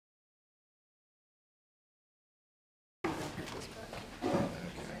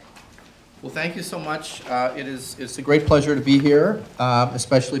Well, thank you so much. It's a great pleasure to be here,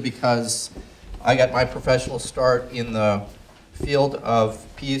 especially because I got my professional start in the field of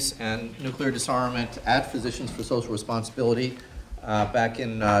peace and nuclear disarmament at Physicians for Social Responsibility back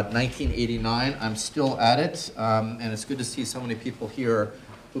in 1989. I'm still at it, and it's good to see so many people here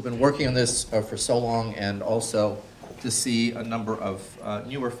who've been working on this for so long, and also to see a number of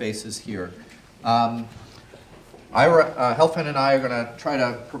newer faces here. Ira Helfand and I are going to try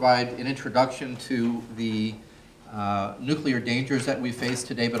to provide an introduction to the nuclear dangers that we face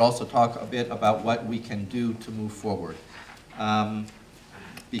today, but also talk a bit about what we can do to move forward.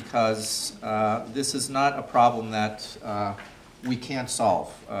 Because this is not a problem that we can't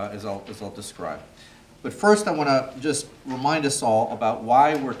solve, as I'll describe. But first, I want to just remind us all about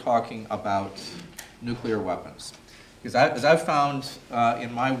why we're talking about nuclear weapons. Because as I've found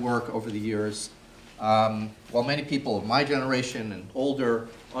in my work over the years, while many people of my generation and older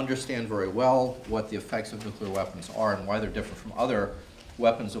understand very well what the effects of nuclear weapons are and why they're different from other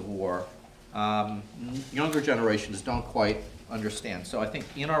weapons of war, younger generations don't quite understand. So I think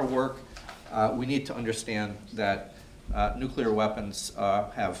in our work, we need to understand that nuclear weapons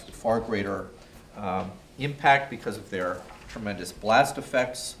have far greater impact because of their tremendous blast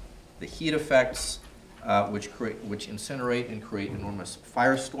effects, the heat effects, which incinerate and create enormous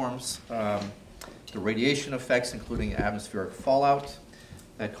firestorms, the radiation effects, including atmospheric fallout,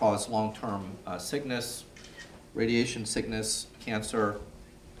 that cause long-term sickness, radiation sickness, cancer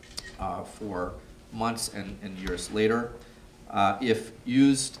for months and years later. If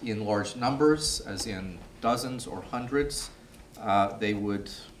used in large numbers, as in dozens or hundreds, they would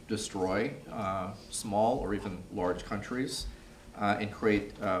destroy small or even large countries and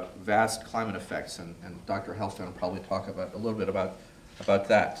create vast climate effects. And Dr. Helfand will probably talk a little bit about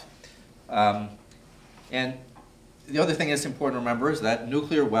that. And the other thing that's important to remember is that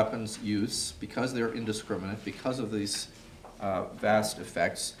nuclear weapons use, because they're indiscriminate, because of these vast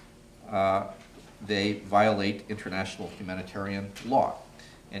effects, they violate international humanitarian law.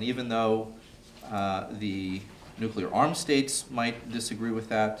 And even though the nuclear armed states might disagree with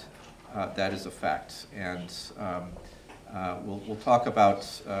that, that is a fact. And we'll talk about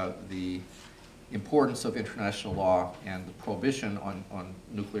the importance of international law and the prohibition on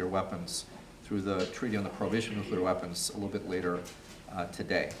nuclear weapons through the Treaty on the Prohibition of Nuclear Weapons a little bit later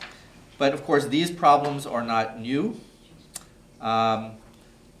today. But of course, these problems are not new. The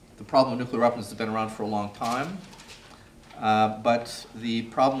problem of nuclear weapons has been around for a long time. But the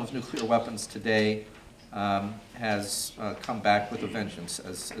problem of nuclear weapons today has come back with a vengeance,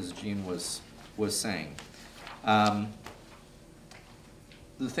 as Jean was saying. The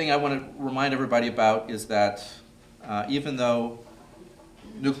thing I want to remind everybody about is that even though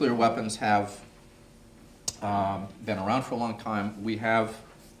nuclear weapons have been around for a long time, we have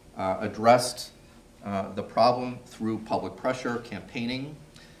addressed the problem through public pressure, campaigning.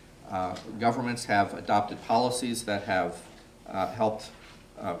 Governments have adopted policies that have helped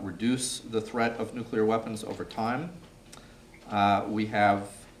reduce the threat of nuclear weapons over time. We have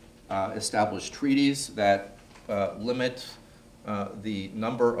established treaties that limit the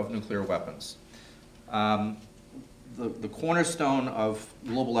number of nuclear weapons. The cornerstone of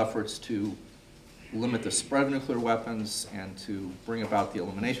global efforts to limit the spread of nuclear weapons and to bring about the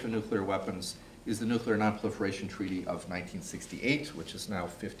elimination of nuclear weapons is the Nuclear Non-Proliferation Treaty of 1968, which is now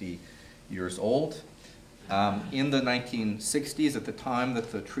 50 years old. In the 1960s, at the time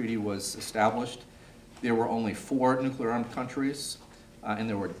that the treaty was established, there were only 4 nuclear-armed countries, and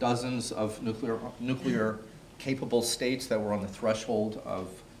there were dozens of nuclear-capable states that were on the threshold of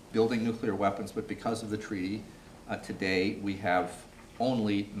building nuclear weapons. But because of the treaty, today we have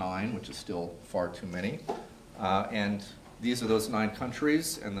only 9, which is still far too many. And these are those 9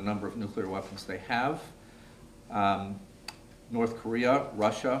 countries and the number of nuclear weapons they have. North Korea,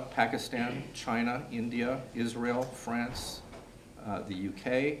 Russia, Pakistan, China, India, Israel, France, the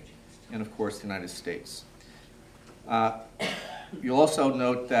UK, and of course the United States. You'll also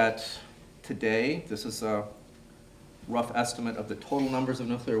note that today, this is a rough estimate of the total numbers of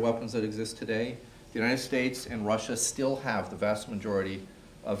nuclear weapons that exist today. The United States and Russia still have the vast majority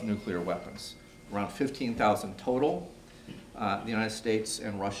of nuclear weapons, around 15,000 total. The United States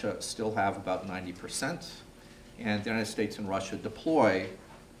and Russia still have about 90%, and the United States and Russia deploy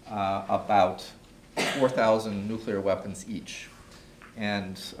about 4,000 nuclear weapons each.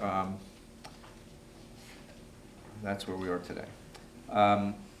 And that's where we are today.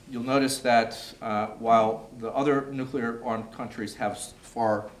 You'll notice that while the other nuclear-armed countries have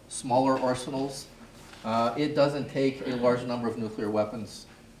far smaller arsenals, it doesn't take a large number of nuclear weapons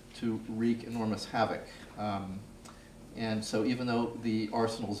to wreak enormous havoc. And so even though the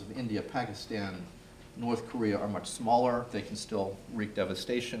arsenals of India, Pakistan, North Korea are much smaller, they can still wreak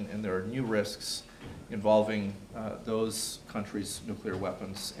devastation, and there are new risks involving those countries' nuclear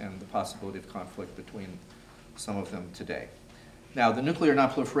weapons and the possibility of conflict between some of them today. Now, the Nuclear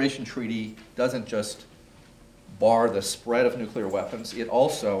Non-Proliferation Treaty doesn't just bar the spread of nuclear weapons, it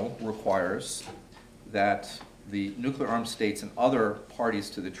also requires that the nuclear armed states and other parties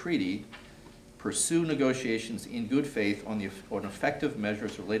to the treaty pursue negotiations in good faith on effective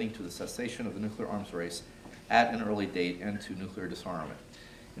measures relating to the cessation of the nuclear arms race at an early date and to nuclear disarmament.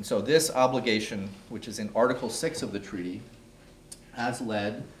 And so this obligation, which is in Article 6 of the treaty, has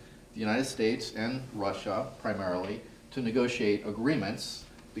led the United States and Russia primarily to negotiate agreements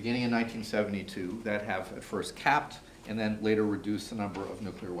beginning in 1972 that have at first capped and then later reduced the number of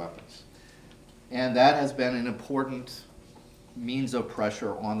nuclear weapons. And that has been an important means of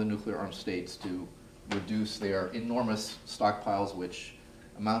pressure on the nuclear armed states to reduce their enormous stockpiles, which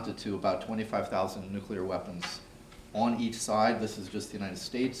amounted to about 25,000 nuclear weapons on each side. This is just the United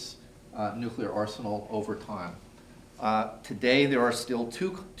States nuclear arsenal over time. Today, there are still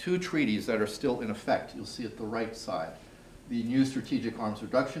two treaties that are still in effect. You'll see at the right side. The New Strategic Arms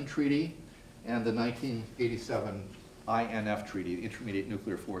Reduction Treaty and the 1987 INF Treaty, the Intermediate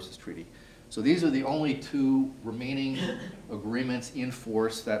Nuclear Forces Treaty. So these are the only two remaining agreements in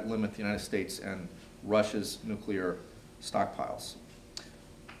force that limit the United States and Russia's nuclear stockpiles.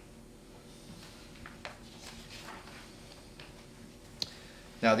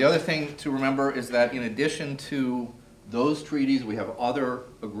 Now, the other thing to remember is that in addition to those treaties, we have other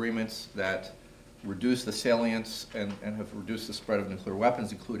agreements that reduce the salience and have reduced the spread of nuclear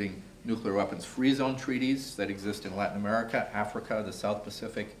weapons, including nuclear weapons free zone treaties that exist in Latin America, Africa, the South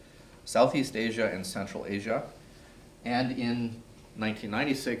Pacific, Southeast Asia, and Central Asia. And in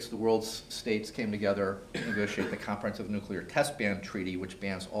 1996, the world's states came together to negotiate the Comprehensive Nuclear Test Ban Treaty, which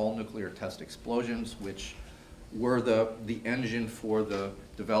bans all nuclear test explosions, which were the engine for the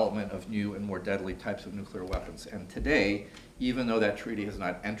development of new and more deadly types of nuclear weapons. And today, even though that treaty has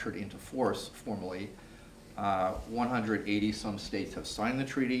not entered into force formally, 180 some states have signed the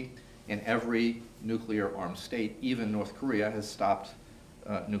treaty, and every nuclear armed state, even North Korea, has stopped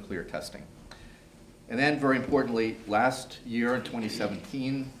nuclear testing. And then, very importantly, last year in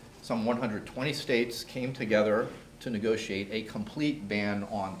 2017, some 120 states came together to negotiate a complete ban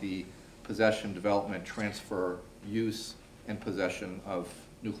on the possession, development, transfer, use, and possession of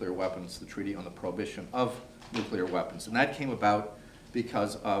nuclear weapons, the Treaty on the Prohibition of Nuclear Weapons. And that came about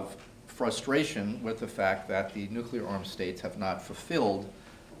because of frustration with the fact that the nuclear armed states have not fulfilled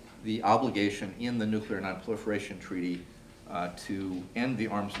the obligation in the Nuclear Non-Proliferation Treaty to end the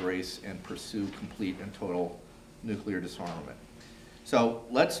arms race and pursue complete and total nuclear disarmament. So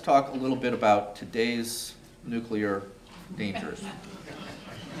let's talk a little bit about today's nuclear dangers.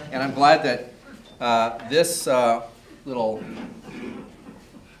 And I'm glad that this little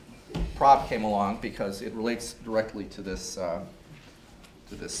prop came along because it relates directly to this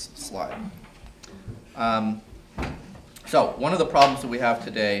slide. So one of the problems that we have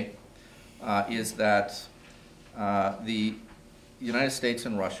today is that the United States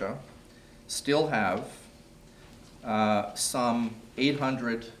and Russia still have some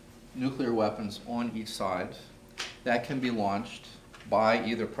 800 nuclear weapons on each side that can be launched by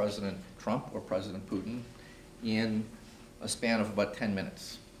either President Trump or President Putin in a span of about 10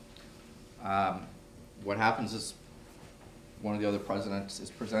 minutes. What happens is one of the other presidents is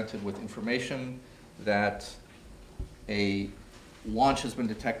presented with information that a launch has been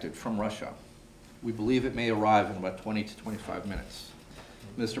detected from Russia. We believe it may arrive in about 20 to 25 minutes.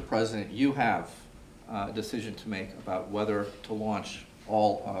 Mr. President, you have a decision to make about whether to launch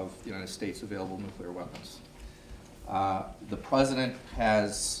all of the United States' available nuclear weapons. The president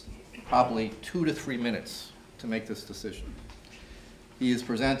has probably 2 to 3 minutes to make this decision. He is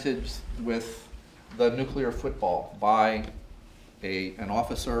presented with the nuclear football by an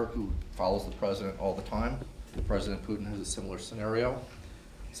officer who follows the president all the time. President Putin has a similar scenario,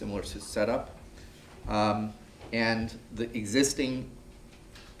 similar setup. And the existing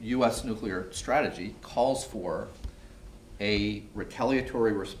U.S. nuclear strategy calls for a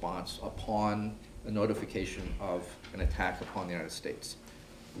retaliatory response upon the notification of an attack upon the United States.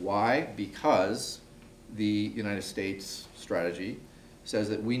 Why? Because the United States strategy says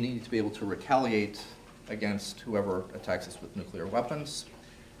that we need to be able to retaliate against whoever attacks us with nuclear weapons.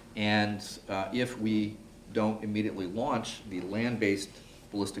 And if we don't immediately launch the land-based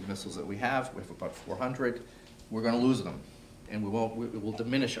ballistic missiles that we have about 400, we're going to lose them. And it will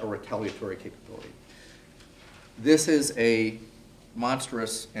diminish our retaliatory capability. This is a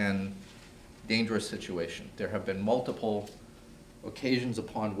monstrous and dangerous situation. There have been multiple occasions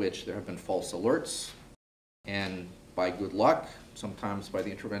upon which there have been false alerts, and by good luck, sometimes by the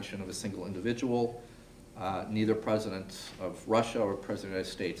intervention of a single individual, neither President of Russia or President of the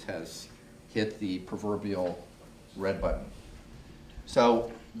United States has hit the proverbial red button. So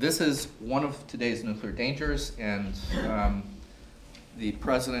this is one of today's nuclear dangers, and the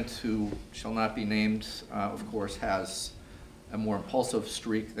president, who shall not be named, of course, has a more impulsive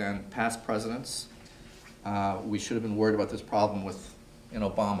streak than past presidents. We should have been worried about this problem with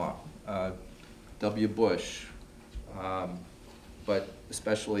Obama, W. Bush, but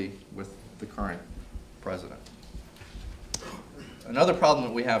especially with the current president. Another problem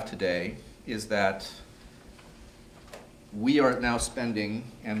that we have today is that we are now spending,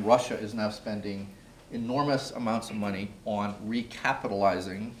 and Russia is now spending, enormous amounts of money on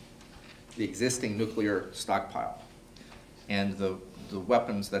recapitalizing the existing nuclear stockpile and the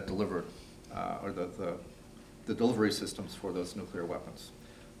weapons that deliver, or the delivery systems for those nuclear weapons.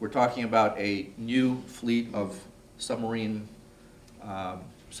 We're talking about a new fleet of submarines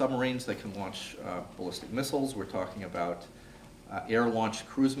that can launch ballistic missiles. We're talking about air-launched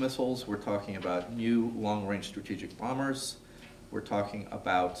cruise missiles. We're talking about new long-range strategic bombers. We're talking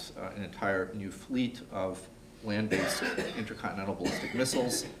about an entire new fleet of land-based intercontinental ballistic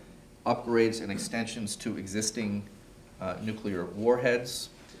missiles, upgrades and extensions to existing nuclear warheads.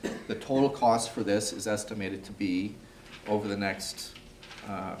 The total cost for this is estimated to be, over the next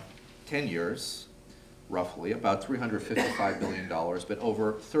 10 years, roughly, about $355 billion, but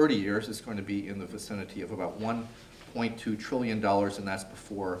over 30 years it's going to be in the vicinity of about $1.2 trillion, and that's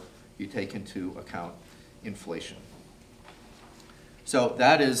before you take into account inflation. So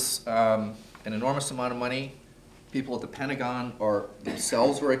that is an enormous amount of money. People at the Pentagon are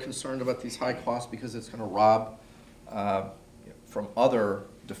themselves very concerned about these high costs because it's going to rob from other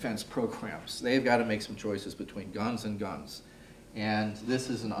defense programs. They've got to make some choices between guns and guns. And this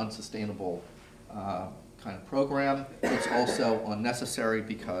is an unsustainable kind of program. It's also unnecessary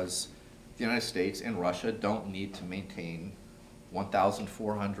because the United States and Russia don't need to maintain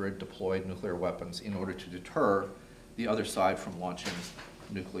 1,400 deployed nuclear weapons in order to deter the other side from launching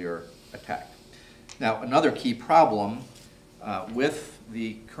nuclear attack. Now, another key problem with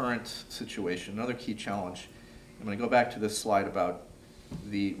the current situation, another key challenge, I'm going to go back to this slide about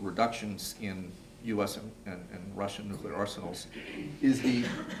the reductions in U.S. and Russian nuclear arsenals, is the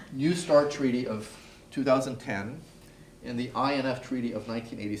New START Treaty of 2010 and the INF Treaty of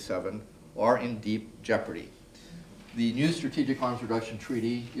 1987 are in deep jeopardy. The new Strategic Arms Reduction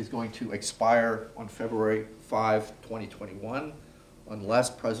Treaty is going to expire on February 5, 2021, unless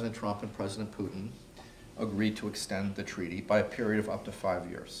President Trump and President Putin agree to extend the treaty by a period of up to 5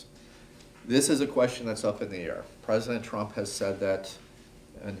 years. This is a question that's up in the air. President Trump has said that,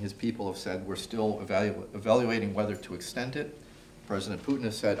 and his people have said, we're still evaluating whether to extend it. President Putin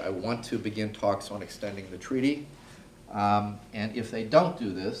has said, I want to begin talks on extending the treaty. And if they don't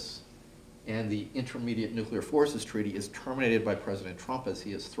do this, and the Intermediate Nuclear Forces Treaty is terminated by President Trump, as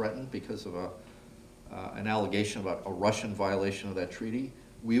he has threatened because of an allegation about a Russian violation of that treaty,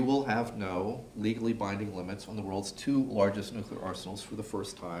 we will have no legally binding limits on the world's two largest nuclear arsenals for the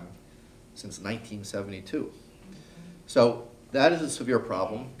first time since 1972. So that is a severe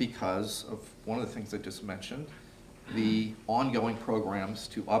problem because of one of the things I just mentioned, the ongoing programs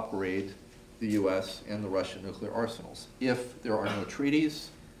to upgrade the US and the Russian nuclear arsenals. If there are no treaties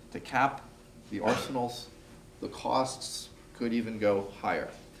to cap the arsenals, the costs could even go higher.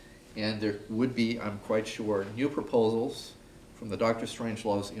 And there would be, I'm quite sure, new proposals from the Dr.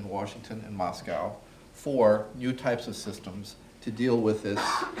 Strangelows in Washington and Moscow for new types of systems to deal with this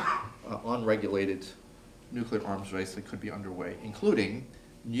unregulated nuclear arms race that could be underway, including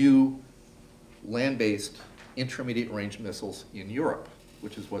new land-based intermediate range missiles in Europe,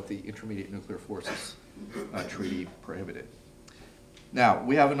 which is what the Intermediate Nuclear Forces Treaty prohibited. Now,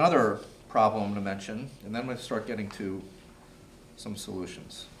 we have another problem to mention, and then I'm going to start getting to some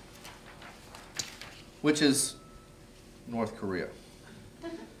solutions, which is North Korea.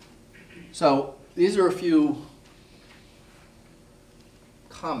 So these are a few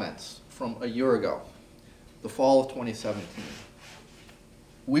comments from a year ago, the fall of 2017.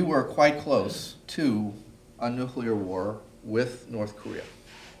 We were quite close to a nuclear war with North Korea.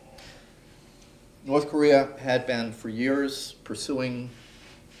 North Korea had been for years pursuing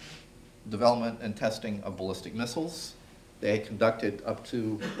development and testing of ballistic missiles. They had conducted up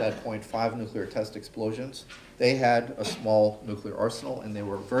to that point 5 nuclear test explosions. They had a small nuclear arsenal, and they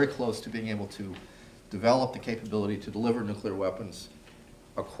were very close to being able to develop the capability to deliver nuclear weapons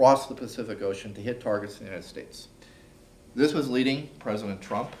across the Pacific Ocean to hit targets in the United States. This was leading President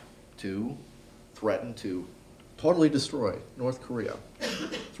Trump to threatened to totally destroy North Korea.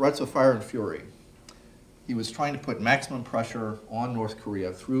 Threats of fire and fury. He was trying to put maximum pressure on North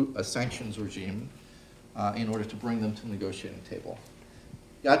Korea through a sanctions regime in order to bring them to the negotiating table.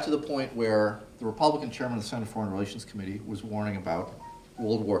 Got to the point where the Republican chairman of the Senate Foreign Relations Committee was warning about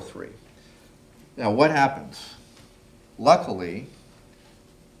World War III. Now, what happened? Luckily,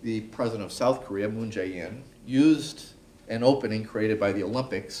 the president of South Korea, Moon Jae-in, used an opening created by the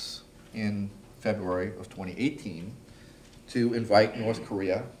Olympics in February of 2018 to invite North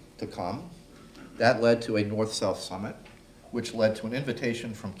Korea to come. That led to a North-South summit, which led to an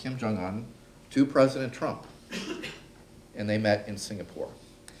invitation from Kim Jong-un to President Trump, and they met in Singapore.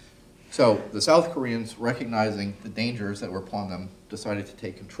 So the South Koreans, recognizing the dangers that were upon them, decided to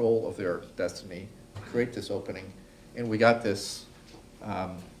take control of their destiny, create this opening, and we got this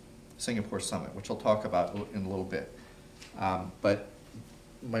Singapore summit, which I'll talk about in a little bit. But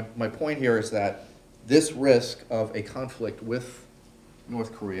my point here is that this risk of a conflict with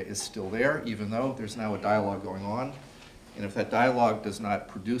North Korea is still there, even though there's now a dialogue going on. And if that dialogue does not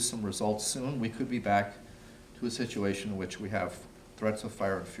produce some results soon, we could be back to a situation in which we have threats of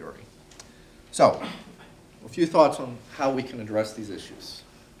fire and fury. So, a few thoughts on how we can address these issues.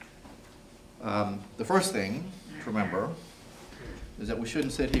 The first thing to remember is that we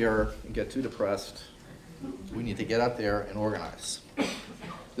shouldn't sit here and get too depressed. We need to get out there and organize.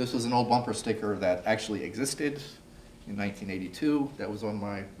 This was an old bumper sticker that actually existed in 1982 that was on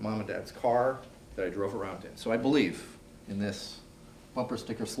my mom and dad's car that I drove around in. So I believe in this bumper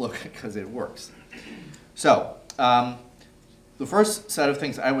sticker slogan because it works. So the first set of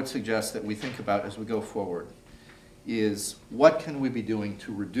things I would suggest that we think about as we go forward is what can we be doing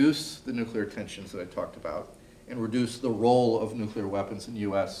to reduce the nuclear tensions that I talked about and reduce the role of nuclear weapons in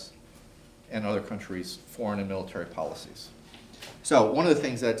U.S. and other countries' foreign and military policies. So one of the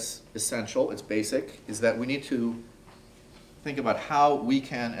things that's essential, it's basic, is that we need to think about how we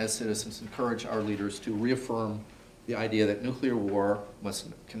can, as citizens, encourage our leaders to reaffirm the idea that nuclear war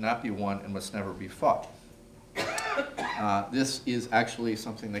cannot be won and must never be fought. This is actually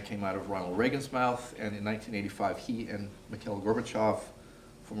something that came out of Ronald Reagan's mouth, and in 1985 he and Mikhail Gorbachev,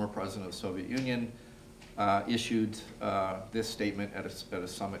 former president of the Soviet Union, issued this statement at a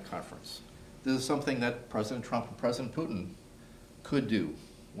summit conference. This is something that President Trump and President Putin could do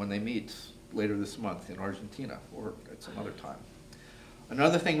when they meet later this month in Argentina or at some other time.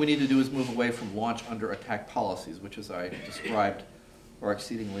 Another thing we need to do is move away from launch under attack policies, which, as I described, are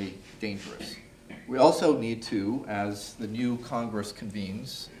exceedingly dangerous. We also need to, as the new Congress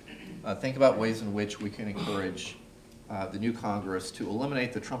convenes, think about ways in which we can encourage the new Congress to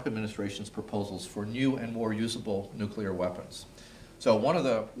eliminate the Trump administration's proposals for new and more usable nuclear weapons. So one of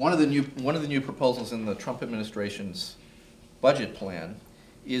the new proposals in the Trump administration's budget plan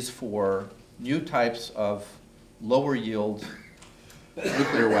is for new types of lower yield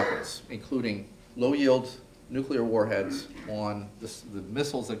nuclear weapons, including low yield nuclear warheads on the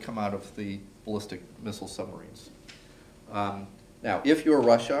missiles that come out of the ballistic missile submarines. Now, if you're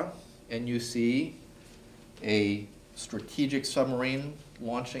Russia and you see a strategic submarine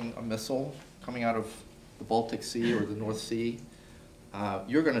launching a missile coming out of the Baltic Sea or the North Sea,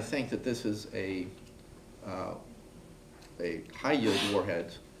 you're going to think that this is a high-yield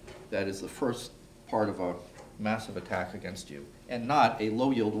warhead that is the first part of a massive attack against you, and not a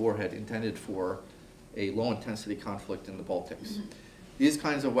low-yield warhead intended for a low-intensity conflict in the Baltics. These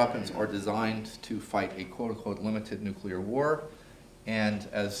kinds of weapons are designed to fight a quote-unquote limited nuclear war, and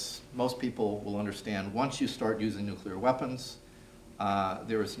as most people will understand, once you start using nuclear weapons,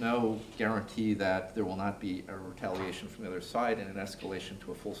 there is no guarantee that there will not be a retaliation from the other side and an escalation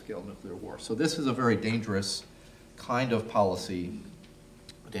to a full-scale nuclear war. So this is a very dangerous kind of policy,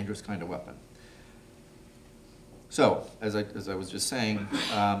 a dangerous kind of weapon. So, as I was just saying,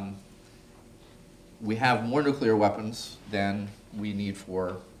 we have more nuclear weapons than we need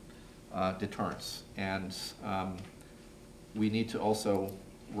for deterrence. And we need to also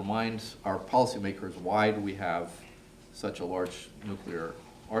remind our policymakers, why do we have such a large nuclear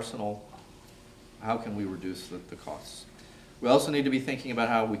arsenal? How can we reduce the costs? We also need to be thinking about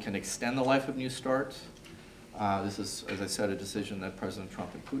how we can extend the life of New START. This is, as I said, a decision that President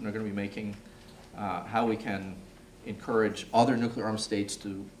Trump and Putin are going to be making. How we can encourage other nuclear armed states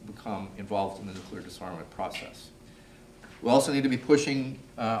to become involved in the nuclear disarmament process. We also need to be pushing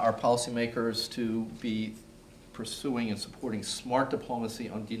our policymakers to be pursuing and supporting smart diplomacy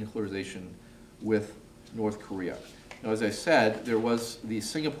on denuclearization with North Korea. Now, as I said, there was the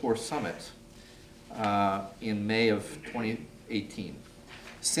Singapore summit in May of 2018.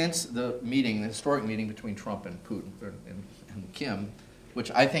 Since the meeting, the historic meeting between Trump and Putin and Kim,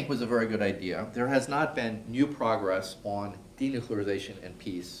 which I think was a very good idea. There has not been new progress on denuclearization and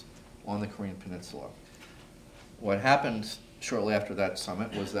peace on the Korean Peninsula. What happened shortly after that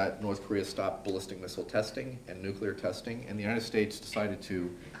summit was that North Korea stopped ballistic missile testing and nuclear testing, and the United States decided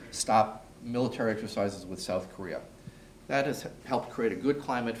to stop military exercises with South Korea. That has helped create a good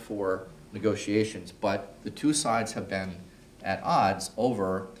climate for negotiations, but the two sides have been at odds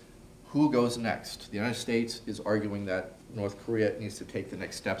over who goes next. The United States is arguing that North Korea needs to take the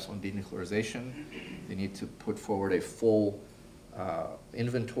next steps on denuclearization. They need to put forward a full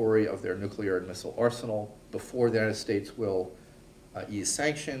inventory of their nuclear and missile arsenal before the United States will ease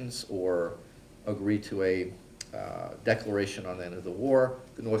sanctions or agree to a declaration on the end of the war.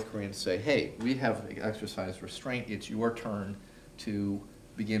 The North Koreans say, hey, we have exercised restraint. It's your turn to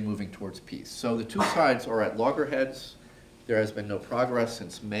begin moving towards peace. So the two sides are at loggerheads. There has been no progress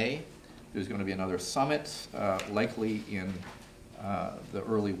since May. There's going to be another summit, likely in the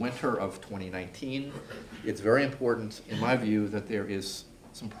early winter of 2019. It's very important, in my view, that there is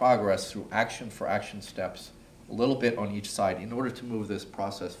some progress through action-for-action steps, a little bit on each side, in order to move this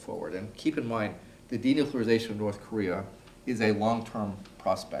process forward. And keep in mind, the denuclearization of North Korea is a long-term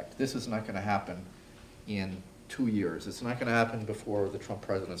prospect. This is not going to happen in 2 years. It's not going to happen before the Trump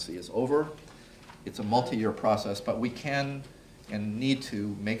presidency is over. It's a multi-year process, but we can and need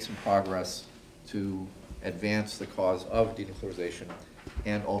to make some progress to advance the cause of denuclearization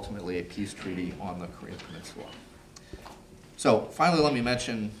and ultimately a peace treaty on the Korean Peninsula. So finally, let me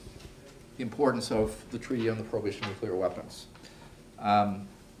mention the importance of the Treaty on the Prohibition of Nuclear Weapons,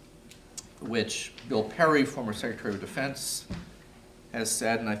 which Bill Perry, former Secretary of Defense, has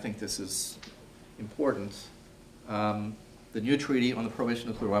said, and I think this is important, the new Treaty on the Prohibition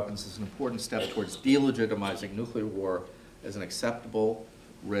of Nuclear Weapons is an important step towards delegitimizing nuclear war as an acceptable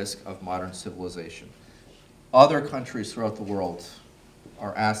risk of modern civilization. Other countries throughout the world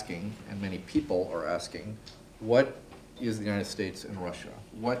are asking, and many people are asking, what is the United States and Russia?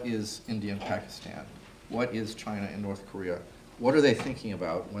 What is India and Pakistan? What is China and North Korea? What are they thinking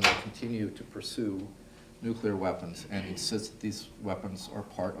about when they continue to pursue nuclear weapons and insist that these weapons are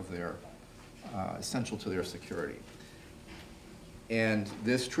part of their, essential to their security? And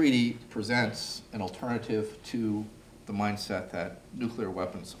this treaty presents an alternative to the mindset that nuclear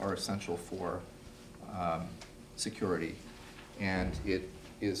weapons are essential for security. And it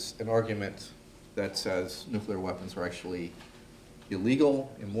is an argument that says nuclear weapons are actually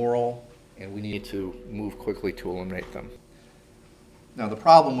illegal, immoral, and we need to move quickly to eliminate them. Now, the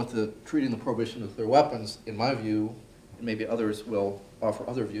problem with the Treaty on the Prohibition of Nuclear Weapons, in my view, and maybe others will offer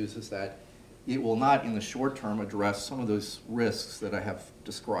other views, is that it will not, in the short term, address some of those risks that I have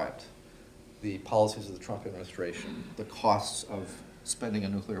described. The policies of the Trump administration, the costs of spending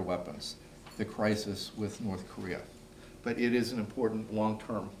on nuclear weapons, the crisis with North Korea. But it is an important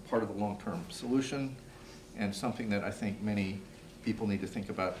long-term, part of the long-term solution, and something that I think many people need to think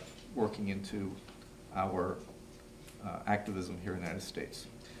about working into our activism here in the United States.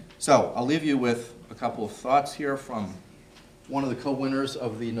 So I'll leave you with a couple of thoughts here from one of the co-winners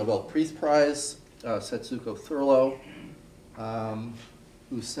of the Nobel Peace Prize, Setsuko Thurlow,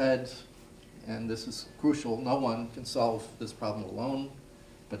 who said, and this is crucial, no one can solve this problem alone,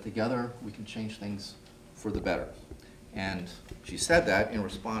 but together we can change things for the better. And she said that in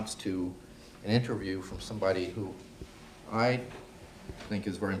response to an interview from somebody who I think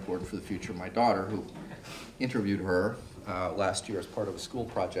is very important for the future, my daughter, who interviewed her last year as part of a school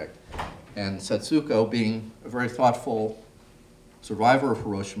project. And Setsuko, being a very thoughtful survivor of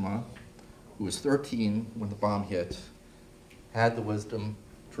Hiroshima, who was 13 when the bomb hit, had the wisdom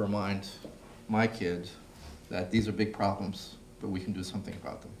to remind my kid that these are big problems, but we can do something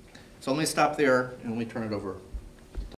about them. So let me stop there and let me turn it over